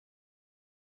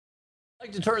I'd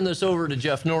like to turn this over to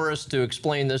Jeff Norris to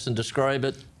explain this and describe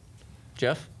it.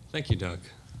 Jeff? Thank you, Doug.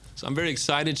 So I'm very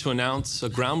excited to announce a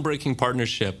groundbreaking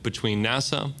partnership between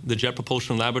NASA, the Jet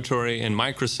Propulsion Laboratory, and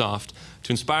Microsoft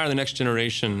to inspire the next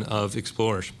generation of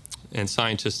explorers and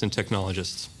scientists and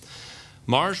technologists.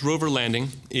 Mars Rover Landing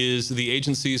is the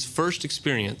agency's first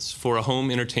experience for a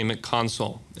home entertainment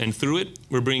console, and through it,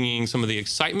 we're bringing some of the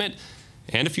excitement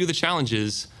and a few of the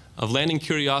challenges of landing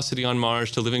Curiosity on Mars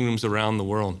to living rooms around the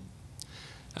world.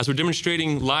 As we're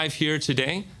demonstrating live here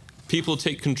today, people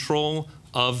take control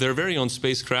of their very own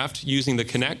spacecraft using the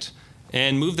Kinect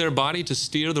and move their body to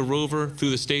steer the rover through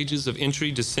the stages of entry,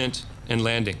 descent, and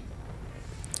landing.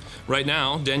 Right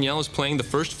now, Danielle is playing the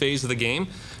first phase of the game.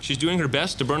 She's doing her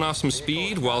best to burn off some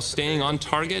speed while staying on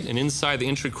target and inside the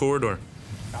entry corridor.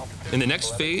 In the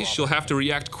next phase, she'll have to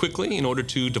react quickly in order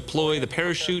to deploy the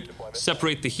parachute,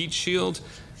 separate the heat shield,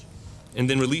 and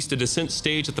then release the descent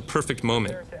stage at the perfect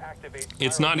moment.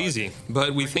 It's not easy,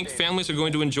 but we think families are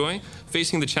going to enjoy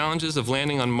facing the challenges of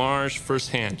landing on Mars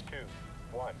firsthand.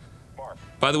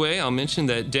 By the way, I'll mention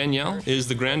that Danielle is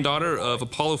the granddaughter of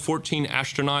Apollo 14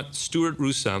 astronaut Stuart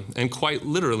Roosa, and quite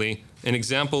literally an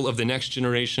example of the next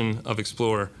generation of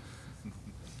explorer.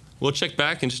 We'll check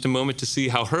back in just a moment to see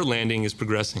how her landing is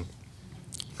progressing.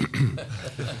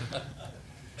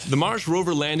 The Mars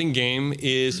Rover Landing game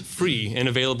is free and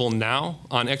available now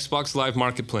on Xbox Live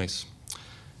Marketplace.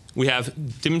 We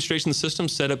have demonstration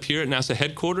systems set up here at NASA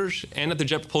headquarters and at the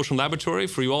Jet Propulsion Laboratory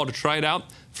for you all to try it out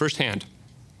firsthand.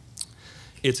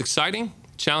 It's exciting,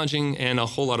 challenging, and a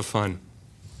whole lot of fun.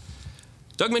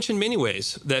 Doug mentioned many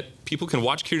ways that people can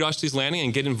watch Curiosity's landing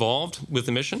and get involved with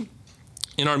the mission.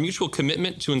 In our mutual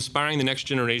commitment to inspiring the next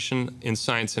generation in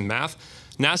science and math,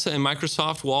 NASA and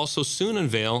Microsoft will also soon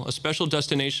unveil a special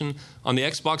destination on the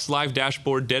Xbox Live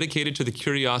dashboard dedicated to the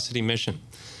Curiosity mission.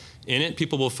 In it,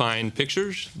 people will find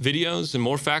pictures, videos, and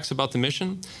more facts about the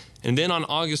mission. And then on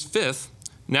August 5th,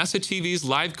 NASA TV's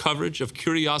live coverage of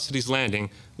Curiosity's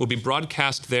landing will be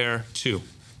broadcast there too.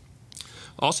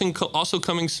 Also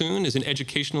coming soon is an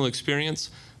educational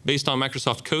experience based on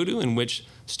Microsoft Kodu, in which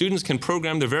students can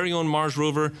program their very own Mars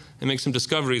rover and make some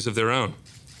discoveries of their own.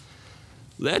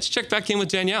 Let's check back in with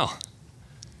Danielle.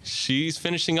 She's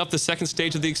finishing up the second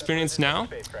stage of the experience now.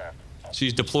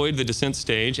 She's deployed the descent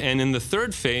stage, and in the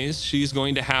third phase, she's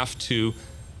going to have to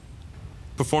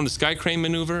perform the sky crane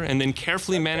maneuver and then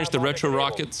carefully manage the retro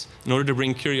rockets in order to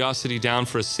bring Curiosity down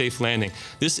for a safe landing.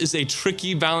 This is a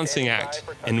tricky balancing act,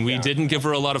 and we didn't give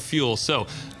her a lot of fuel, so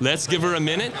let's give her a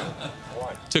minute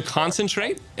to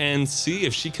concentrate and see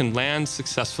if she can land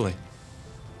successfully.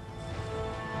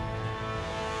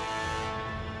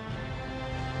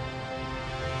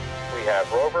 We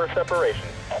have rover separation.